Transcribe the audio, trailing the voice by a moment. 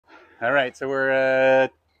All right, so we're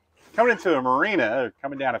coming into a marina,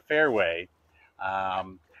 coming down a fairway.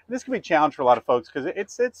 This can be a challenge for a lot of folks because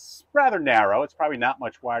it's rather narrow. It's probably not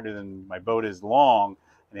much wider than my boat is long.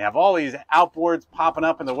 And you have all these outboards popping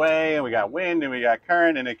up in the way, and we got wind and we got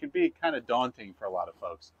current, and it can be kind of daunting for a lot of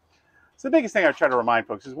folks. So the biggest thing I try to remind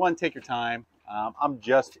folks is, one, take your time. I'm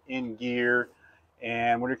just in gear,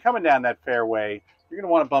 and when you're coming down that fairway, you're going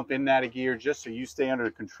to want to bump in that gear just so you stay under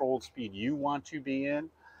the controlled speed you want to be in.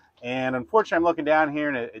 And unfortunately, I'm looking down here,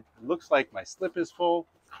 and it looks like my slip is full,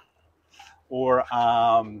 or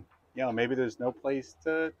maybe there's no place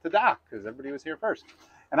to dock because everybody was here first.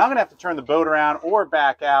 And I'm going to have to turn the boat around or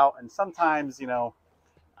back out. And sometimes,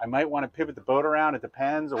 I might want to pivot the boat around. It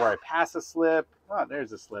depends, or I pass a slip. Oh,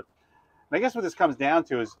 there's a slip. And I guess what this comes down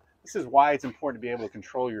to is, this is why it's important to be able to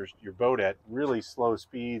control your boat at really slow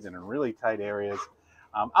speeds and in really tight areas.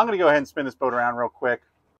 I'm going to go ahead and spin this boat around real quick.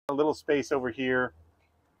 A little space over here.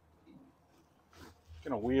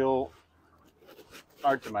 Going to wheel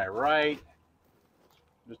hard to my right.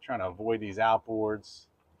 I'm just trying to avoid these outboards.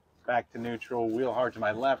 Back to neutral, wheel hard to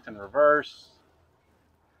my left and reverse.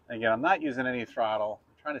 And again, I'm not using any throttle.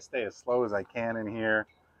 I'm trying to stay as slow as I can in here.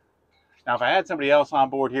 Now, if I had somebody else on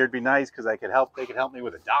board here, it'd be nice because they could help me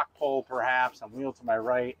with a dock pole, perhaps. I'm wheel to my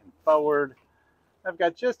right and forward. I've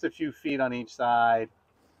got just a few feet on each side.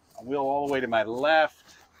 I'll wheel all the way to my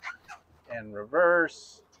left and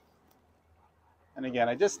reverse. And again,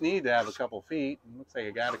 I just need to have a couple feet. It looks like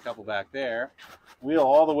I got a couple back there. Wheel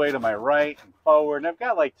all the way to my right and forward. And I've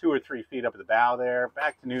got like 2 or 3 feet up at the bow there.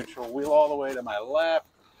 Back to neutral. Wheel all the way to my left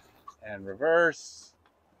and reverse.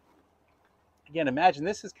 Again, imagine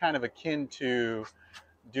this is kind of akin to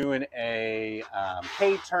doing a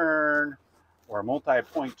K-turn or a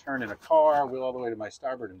multi-point turn in a car. Wheel all the way to my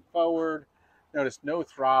starboard and forward. Notice no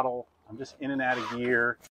throttle. I'm just in and out of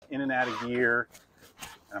gear, in and out of gear.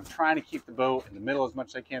 And I'm trying to keep the boat in the middle as much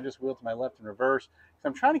as I can. Just wheel to my left and reverse. So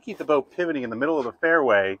I'm trying to keep the boat pivoting in the middle of the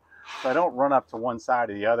fairway so I don't run up to one side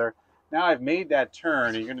or the other. Now I've made that turn,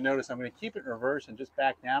 and you're going to notice I'm going to keep it in reverse and just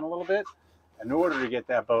back down a little bit in order to get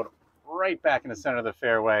that boat right back in the center of the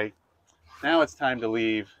fairway. Now it's time to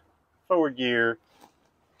leave. Forward gear.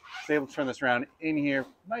 I was able to turn this around in here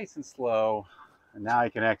nice and slow. And now I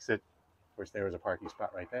can exit. Of course, there was a parking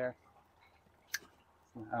spot right there.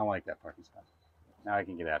 I don't like that parking spot. Now I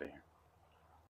can get out of here.